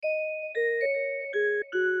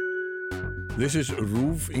This is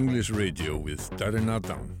RÚV English Radio with Darren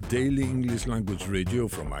Adam, daily English language radio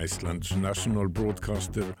from Iceland's national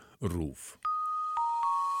broadcaster, RÚV.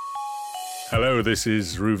 Hello, this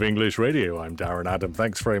is RÚV English Radio. I'm Darren Adam.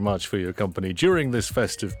 Thanks very much for your company during this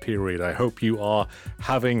festive period. I hope you are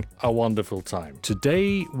having a wonderful time.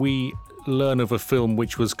 Today we learn of a film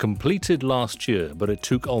which was completed last year, but it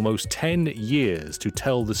took almost 10 years to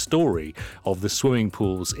tell the story of the swimming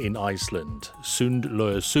pools in Iceland,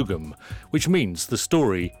 SUNDLAUGASÖGUR, which means the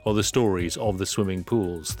story or the stories of the swimming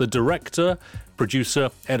pools. The director,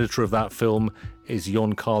 producer, editor of that film is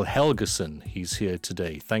Jon Carl Helgason. He's here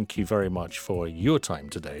today. Thank you very much for your time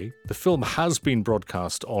today. The film has been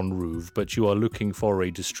broadcast on RÚV, but you are looking for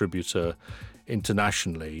a distributor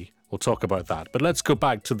internationally. We'll talk about that. But let's go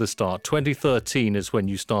back to the start. 2013 is when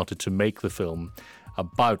you started to make the film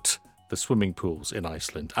about the swimming pools in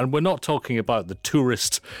Iceland. And we're not talking about the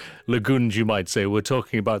tourist lagoons, you might say. We're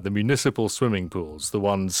talking about the municipal swimming pools, the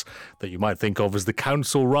ones that you might think of as the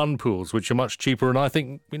council-run pools, which are much cheaper and I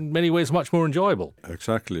think in many ways much more enjoyable.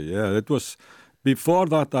 Exactly, yeah. It was before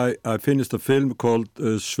that I finished a film called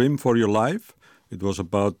Swim for Your Life. It was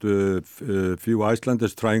about a few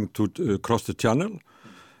Icelanders trying to cross the channel.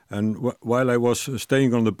 And while I was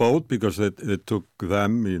staying on the boat, because it took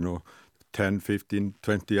them, 10, 15,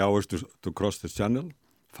 20 hours to cross the channel,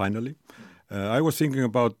 finally, I was thinking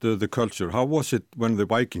about the culture. How was it when the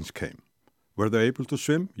Vikings came? Were they able to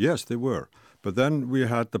swim? Yes, they were. But then we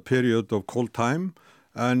had a period of cold time,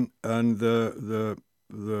 and the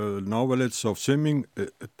knowledge of swimming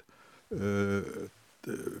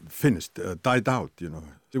finished, died out,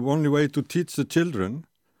 The only way to teach the children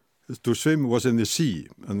to swim was in the sea,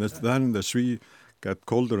 and then the sea got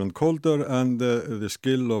colder and colder, and the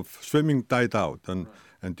skill of swimming died out. And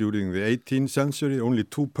during the 18th century, only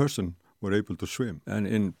 2 persons were able to swim. And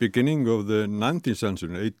in beginning of the 19th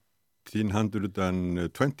century,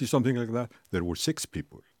 1820, something like that, there were 6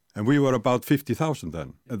 people. And we were about 50,000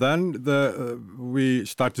 then. And then we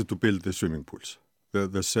started to build the swimming pools.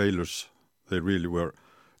 The sailors, they really were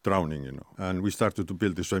drowning, and we started to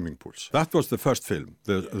build the swimming pools. That was the first film.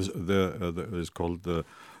 It's called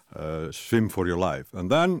Swim for Your Life. And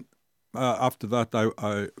then after that,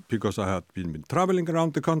 I because I had been traveling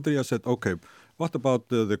around the country, I said, okay, what about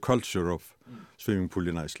the culture of swimming pool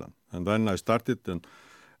in Iceland? And then I started,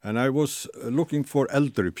 and I was looking for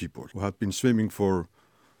elderly people who had been swimming for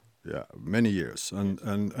many years. And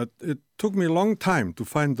it took me a long time to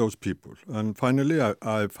find those people. And finally,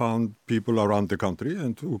 I found people around the country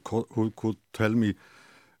and who could tell me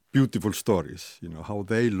beautiful stories, how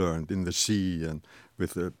they learned in the sea and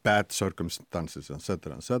with bad circumstances,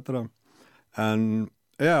 etc., etc. And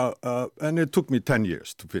and it took me 10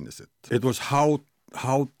 years to finish it. It was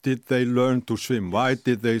how did they learn to swim? Why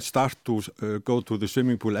did they start to go to the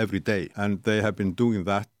swimming pool every day? And they have been doing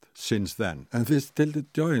that since then. And they still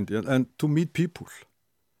joined, and to meet people.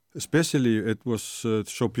 Especially it was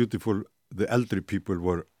so beautiful, the elderly people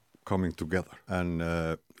were coming together and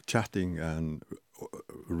chatting and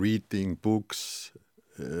reading books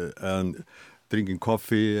and drinking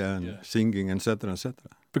coffee and singing, etc., etc.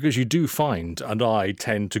 Because you do find, and I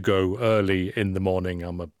tend to go early in the morning.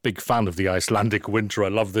 I'm a big fan of the Icelandic winter. I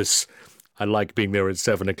love this. I like being there at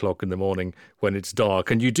 7 o'clock in the morning when it's dark.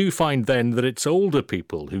 And you do find then that it's older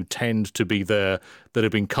people who tend to be there that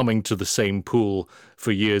have been coming to the same pool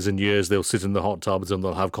for years and years. They'll sit in the hot tubs and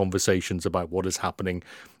they'll have conversations about what is happening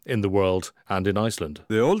in the world and in Iceland.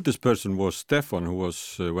 The oldest person was Stefan, who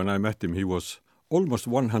was, when I met him, he was almost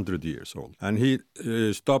 100 years old. And he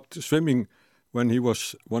stopped swimming when he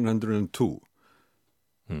was 102.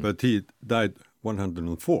 But he died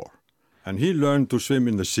 104. And he learned to swim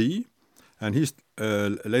in the sea. And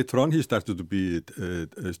later on, he started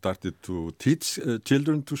to teach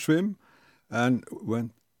children to swim, and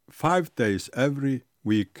went 5 days every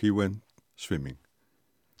week. He went swimming.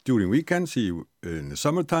 During weekends, in the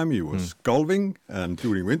summertime, he was golfing, and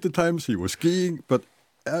during winter times, he was skiing. But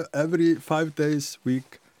every 5 days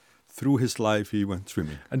week, through his life, he went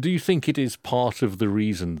swimming. And do you think it is part of the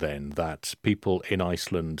reason then that people in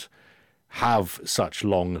Iceland have such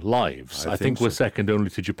long lives? I think we're second only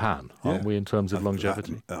to Japan, aren't we, in terms of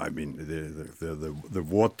longevity? I mean, the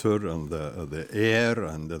water and the air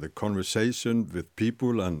and the conversation with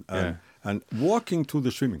people and walking to the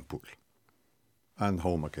swimming pool and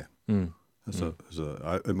home again. So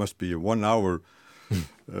it must be 1 hour,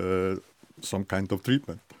 some kind of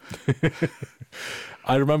treatment.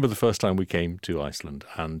 I remember the first time we came to Iceland,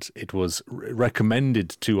 and it was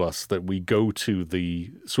recommended to us that we go to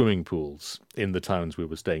the swimming pools in the towns we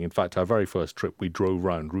were staying. In fact, our very first trip, we drove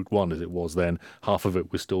round Route 1 as it was then. Half of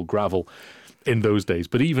it was still gravel in those days.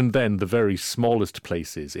 But even then, the very smallest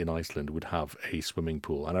places in Iceland would have a swimming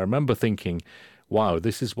pool. And I remember thinking, wow,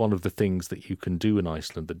 this is one of the things that you can do in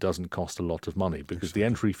Iceland that doesn't cost a lot of money, because the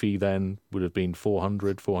entry fee then would have been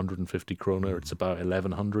 450 kroner. It's about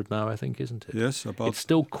 1,100 now, I think, isn't it? Yes, about. It's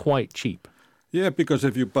still quite cheap. Yeah, because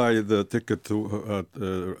if you buy the ticket to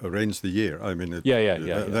arrange the year, I mean,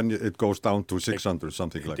 then it goes down to 600,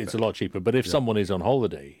 something like that. It's a lot cheaper. But if someone is on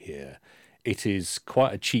holiday here, it is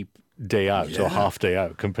quite a cheap day out or half day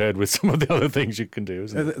out compared with some of the other things you can do,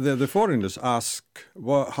 isn't it? The foreigners ask,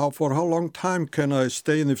 for how long time can I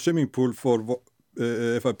stay in the swimming pool for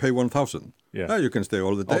if I pay 1,000? Yeah, you can stay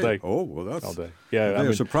all the day. All day. Oh, well, that's all day. Yeah,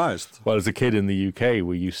 they're surprised. Well, as a kid in the UK,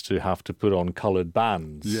 we used to have to put on coloured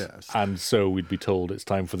bands. Yes, and so we'd be told it's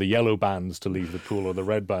time for the yellow bands to leave the pool or the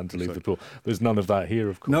red band to leave the pool. There's none of that here,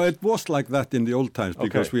 of course. No, it was like that in the old times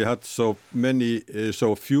because we had so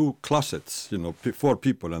few closets, for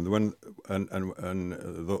people, and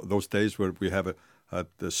those days where we had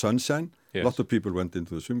the sunshine, a lot of people went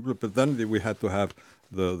into the swimming pool, but then we had to have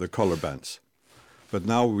the color bands. But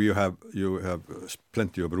now you have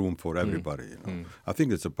plenty of room for everybody. I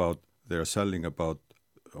think they're selling about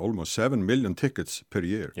almost 7 million tickets per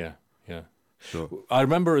year. Yeah. So I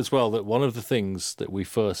remember as well that one of the things that we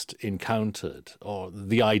first encountered, or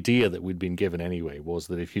the idea that we'd been given anyway, was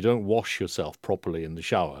that if you don't wash yourself properly in the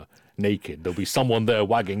shower naked, there'll be someone there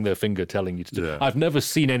wagging their finger telling you to do it. I've never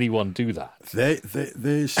seen anyone do that. They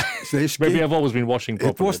Maybe I've always been washing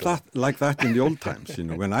properly. It was like that in the old times.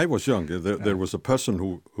 When I was young, there was a person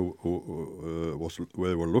who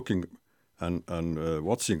we were looking and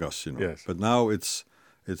watching us. Yes. But now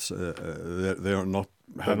they are not.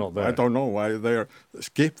 They're not there. I don't know why they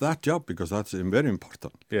skip that job, because that's very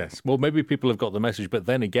important. Yes. Well, maybe people have got the message, but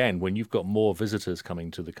then again, when you've got more visitors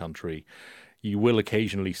coming to the country, you will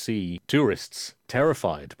occasionally see tourists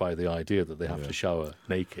terrified by the idea that they have to shower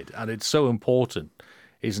naked. And it's so important,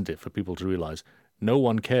 isn't it, for people to realise no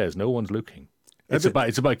one cares, no one's looking. It's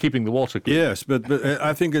about keeping the water clean. Yes, but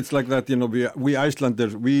I think it's like that. We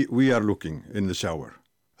Icelanders, we are looking in the shower.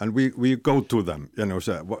 And we go to them,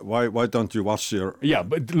 say, why don't you wash your... Yeah,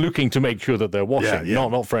 but looking to make sure that they're washing,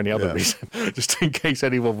 not for any other reason, just in case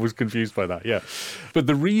anyone was confused by that, But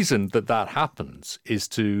the reason that happens is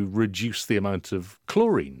to reduce the amount of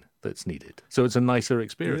chlorine that's needed. So it's a nicer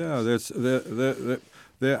experience.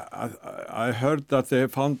 Yeah, I heard that they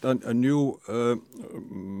found a new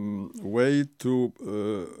way to...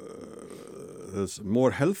 It's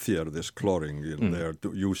more healthier, this chlorine they are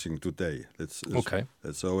using today.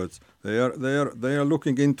 They are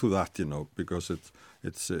looking into that, because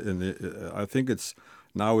I think it's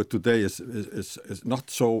now today is not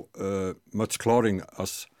so much chlorine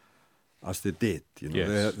as they did.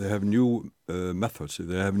 Yes. They have new methods.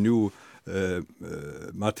 They have new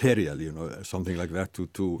material, something like that to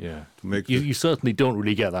make. You certainly don't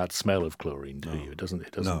really get that smell of chlorine, do you? It doesn't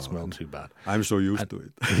smell too bad. I'm so used to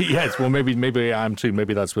it. Yes, well, maybe I am too.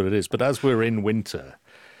 Maybe that's what it is. But as we're in winter,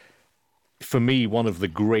 for me, one of the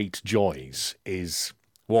great joys is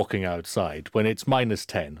walking outside when it's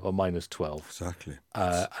 -10 or -12. Exactly.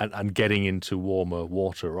 And getting into warmer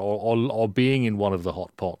water, or being in one of the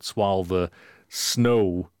hot pots while the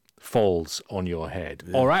snow falls on your head,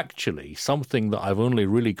 or actually something that I've only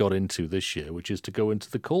really got into this year, which is to go into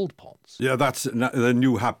the cold pots. Yeah, that's the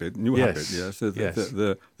new habit. Yes.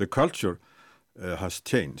 The culture has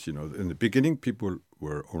changed. In the beginning, people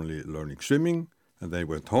were only learning swimming, and they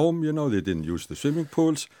went home. They didn't use the swimming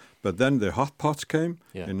pools. But then the hot pots came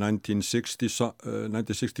in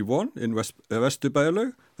 1961 in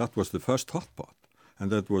Vesturbæjarlaug. That was the first hot pot,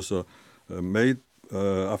 and that was made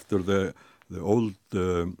after the old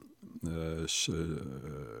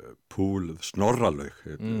pool, Snorralaug.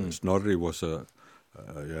 Snorri was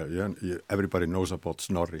everybody knows about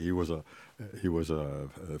Snorri. He was a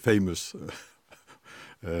famous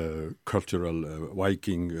cultural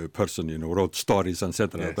Viking person, wrote stories,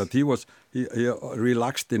 etc. Yes. But he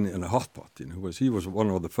relaxed in a hot pot. He was one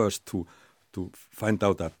of the first to find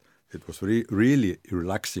out that it was really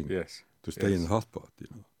relaxing to stay in a hot pot.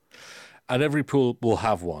 And every pool will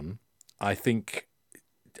have one. I think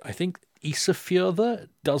Ísafjörður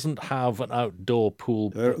doesn't have an outdoor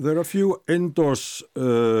pool. There are a few indoors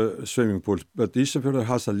swimming pools, but Ísafjörður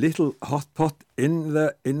has a little hot pot in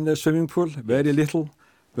the swimming pool, very little.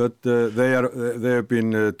 But they have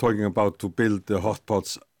been talking about to build the hot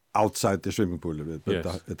pots outside the swimming pool,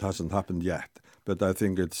 but it hasn't happened yet. But I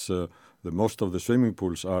think it's the most of the swimming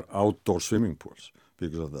pools are outdoor swimming pools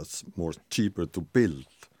because that's more cheaper to build.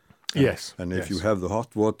 Yes. And if you have the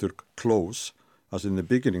hot water close, as in the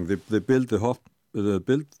beginning, they build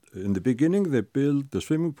in the beginning they build the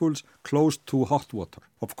swimming pools close to hot water.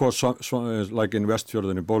 Of course, like in Westfjord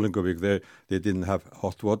and in Bolungarvík, they didn't have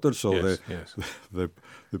hot water, so they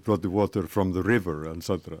brought the water from the river,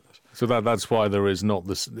 etc. So that's why there is not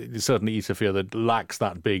this. Certainly, Ísafjörður that lacks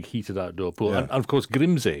that big heated outdoor pool, and of course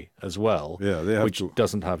Grimsey as well, which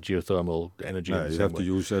doesn't have geothermal energy. You have to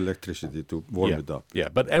use electricity to warm it up. Yeah,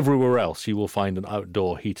 but everywhere else you will find an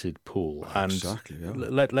outdoor heated pool. And exactly.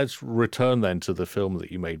 Yeah. Let's return then to the film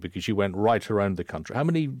that you made, because you went right around the country. How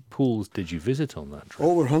many pools did you visit on that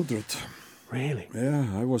trip? Over 100. Really?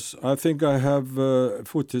 Yeah, I think I have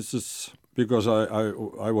footages. Because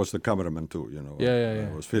I was the cameraman too, you know. Yeah.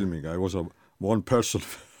 I was filming. I was one person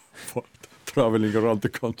traveling around the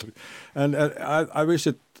country, and I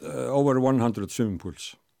visit over 100 swimming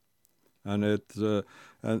pools, and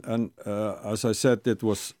as I said, it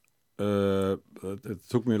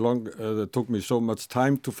took me long. It took me so much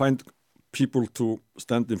time to find people to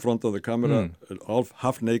stand in front of the camera,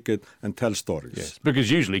 half naked, and tell stories. Yes, because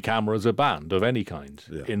usually cameras are banned of any kind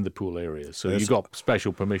in the pool area. So you got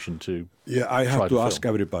special permission to. Yeah, I had to ask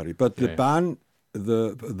everybody. But the ban,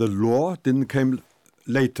 the law didn't come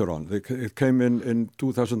later on. It came in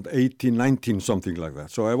 2018, 19, something like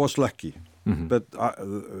that. So I was lucky. Mm-hmm. But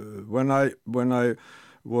when I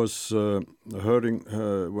was hearing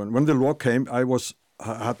when the law came, I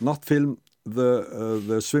had not filmed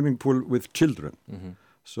the swimming pool with children. Mm-hmm.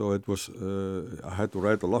 So it was I had to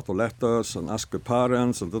write a lot of letters and ask the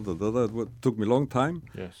parents and It took me a long time.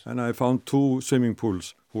 Yes. And I found 2 swimming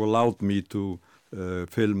pools who allowed me to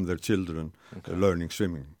film their children learning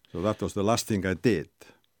swimming. So that was the last thing I did.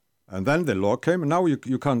 And then the law came, and now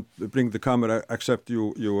you can't bring the camera except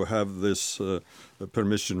you have this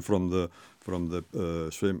permission from the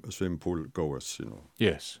swim pool goers, you know.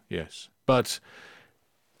 Yes. But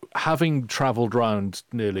having travelled round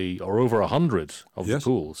nearly or over 100 of the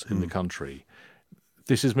pools in the country,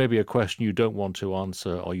 this is maybe a question you don't want to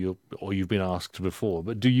answer, or you've been asked before.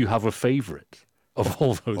 But do you have a favourite of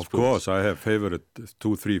all those pools? Of course, I have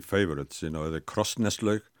 2-3 favourites. You know, the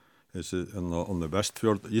Krossneslaug is on the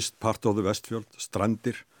Westfjord, east part of the Westfjord,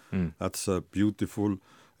 Strandir. That's a beautiful,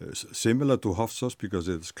 similar to Hofsós because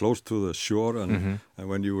it's close to the shore, and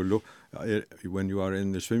when you are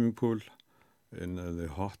in the swimming pool. In the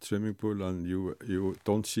hot swimming pool, and you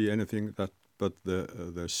don't see anything but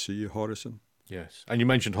the sea horizon. Yes, and you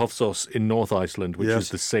mentioned Hofsós in North Iceland, which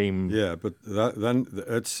is the same. Yeah, but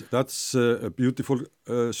that's a beautiful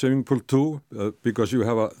swimming pool too, because you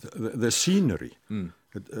have the scenery.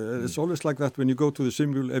 It's always like that when you go to the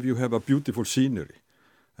swimming pool. If you have a beautiful scenery,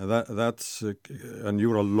 and that's and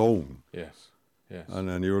you're alone. Yes. And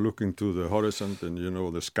then you're looking to the horizon, and you know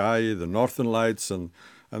the sky, the northern lights, and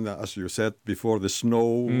as you said before, the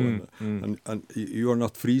snow, and you are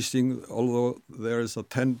not freezing, although there is a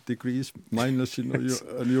 10 degrees minus, you know,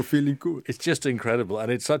 and you're feeling good. It's just incredible, and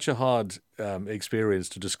it's such a hard experience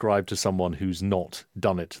to describe to someone who's not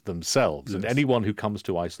done it themselves. Yes. And anyone who comes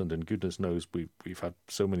to Iceland, and goodness knows we've had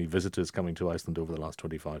so many visitors coming to Iceland over the last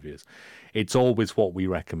 25 years, it's always what we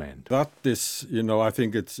recommend. That is, you know, I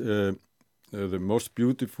think it's the most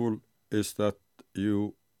beautiful is that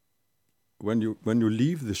when you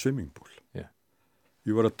leave the swimming pool,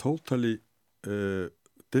 you are a totally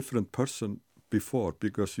different person before,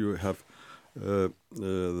 because you have the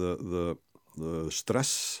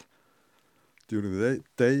stress during the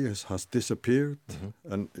day has disappeared,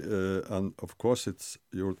 and of course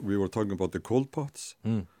we were talking about the cold pots,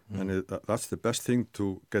 and that's the best thing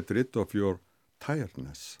to get rid of your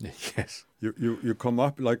tiredness. Yes, you come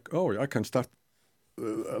up like, oh, I can start.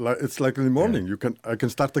 It's like in the morning. I can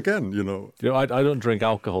start again. You know. I don't drink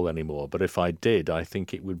alcohol anymore, but if I did, I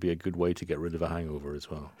think it would be a good way to get rid of a hangover as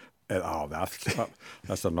well.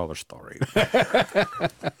 That's another story.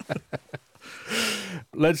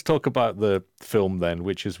 Let's talk about the film then,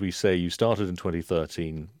 which, as we say, you started in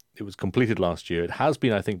 2013. It was completed last year. It has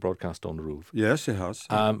been, I think, broadcast on RÚV. Yes, it has.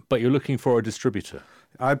 But you're looking for a distributor.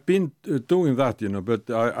 I've been doing that, you know, but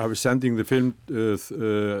I was sending the film to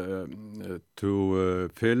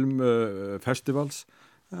film festivals,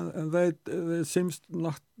 and they seems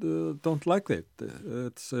not don't like it.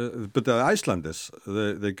 But the Icelanders,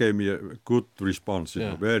 they gave me a good response, you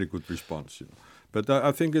know, very good response, you know. But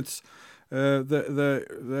I think it's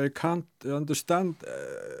they can't understand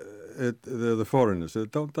it. The foreigners, they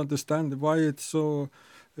don't understand why it's so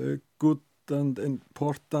good and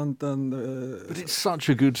important, and but it's such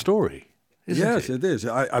a good story. isn't yes, it? it is.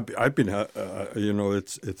 I've been,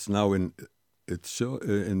 it's now in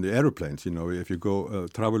the aeroplanes. If you go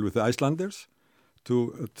travel with the Icelanders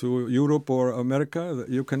to Europe or America,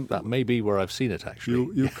 you can. That may be where I've seen it,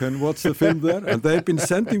 actually. You can watch the film there, and they've been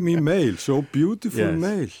sending me mail, so beautiful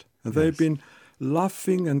mail, and they've been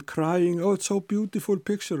laughing and crying. Oh, it's so beautiful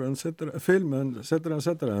picture and film and etc.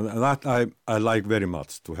 And that I like very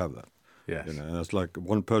much to have that. Yes. And it's like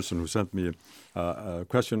one person who sent me a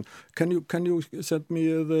question. Can you send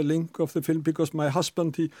me the link of the film, because my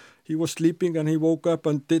husband he was sleeping and he woke up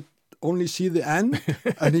and did only see the end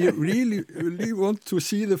and he really want to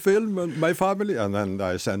see the film and my family, and then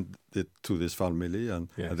I sent it to this family and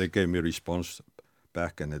they gave me a response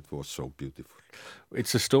back, and it was so beautiful.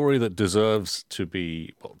 It's a story that deserves to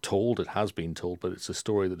be told. It has been told, but it's a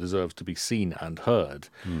story that deserves to be seen and heard.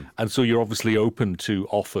 And so you're obviously open to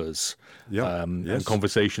offers and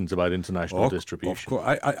conversations about international distribution. Of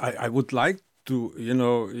course, I would like to,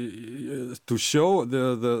 to show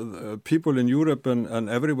the people in Europe and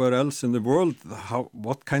everywhere else in the world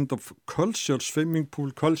what kind of culture, swimming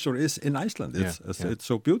pool culture is in Iceland. It's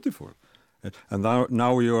so beautiful. And now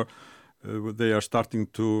they are starting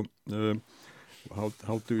to,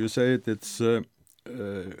 how do you say it? It's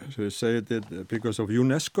you say it because of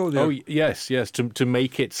UNESCO. Yes, to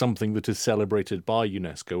make it something that is celebrated by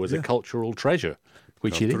UNESCO as a cultural treasure,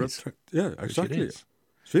 which it is. Exactly.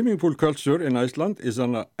 Swimming pool culture in Iceland is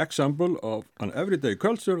an example of an everyday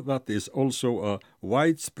culture that is also a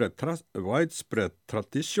widespread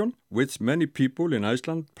tradition, which many people in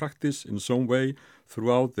Iceland practice in some way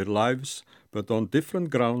throughout their lives, but on different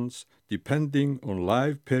grounds, depending on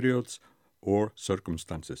life periods or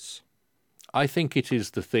circumstances. I think it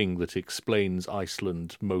is the thing that explains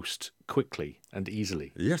Iceland most quickly and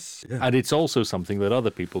easily. Yes. Yeah. And it's also something that other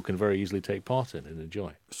people can very easily take part in and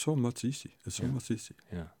enjoy. So much easy. It's so much easy.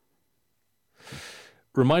 Yeah.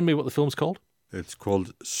 Remind me what the film's called? It's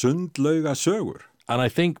called SUNDLAUGASÖGUR. And I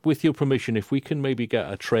think, with your permission, if we can maybe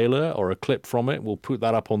get a trailer or a clip from it, we'll put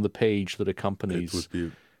that up on the page that accompanies it would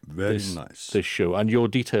be very nice. This show, and your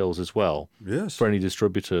details as well. Yes. For any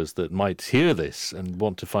distributors that might hear this and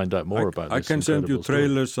want to find out more about this. I can send you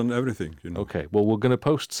trailers and everything. Okay. Well, we're going to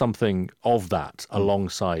post something of that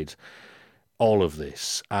alongside all of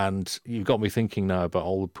this. And you've got me thinking now about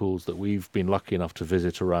all the pools that we've been lucky enough to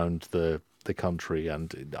visit around the country.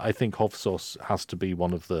 And I think Hofsós has to be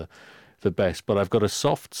one of the best. But I've got a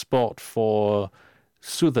soft spot for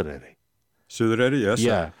Suðureyri. Suðureyri, yes.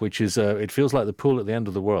 Yeah, which is, it feels like the pool at the end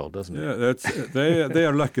of the world, doesn't it? Yeah, they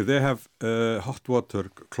are lucky. They have hot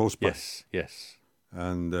water close by. Yes.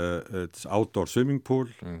 And it's outdoor swimming pool,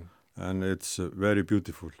 and it's very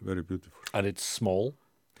beautiful, very beautiful. And it's small.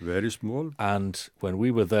 Very small. And when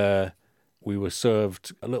we were there, we were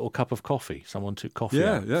served a little cup of coffee. Someone took coffee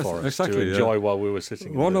out for us to enjoy while we were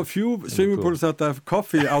sitting. One of few swimming pools that have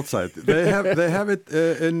coffee outside. They have it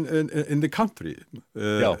in the country.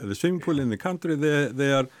 The swimming pool in the country,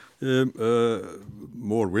 they are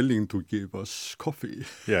more willing to give us coffee.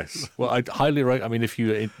 Yes. Well, I'd highly recommend. I mean, if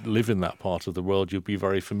you live in that part of the world, you'll be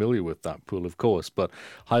very familiar with that pool, of course. But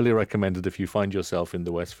highly recommended if you find yourself in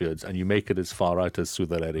the Westfjords and you make it as far out as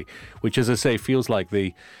Suðureyri, which, as I say, feels like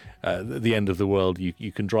the end of the world.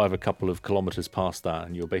 You can drive a couple of kilometers past that,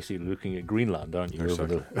 and you're basically looking at Greenland, aren't you, over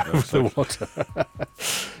the water?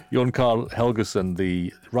 Jon Carl Helgason,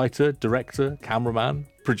 the writer, director, cameraman,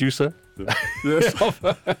 producer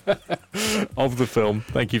of the film.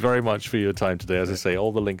 Thank you very much for your time today. As I say,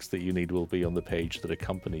 all the links that you need will be on the page that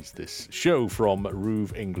accompanies this show from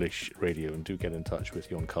RÚV English Radio. And do get in touch with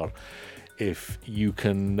Jon Carl if you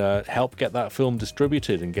can help get that film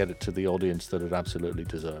distributed and get it to the audience that it absolutely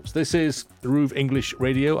deserves. This is RÚV English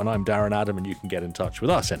Radio, and I'm Darren Adam, and you can get in touch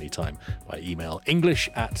with us anytime by email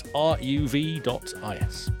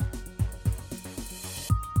english@ruv.is.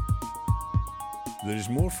 There is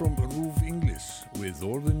more from RÚV English, with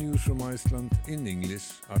all the news from Iceland in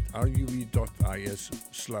English at ruv.is/English.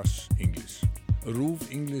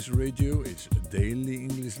 RÚV English Radio is a daily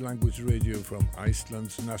English language radio from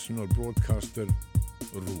Iceland's national broadcaster,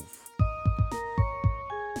 RÚV.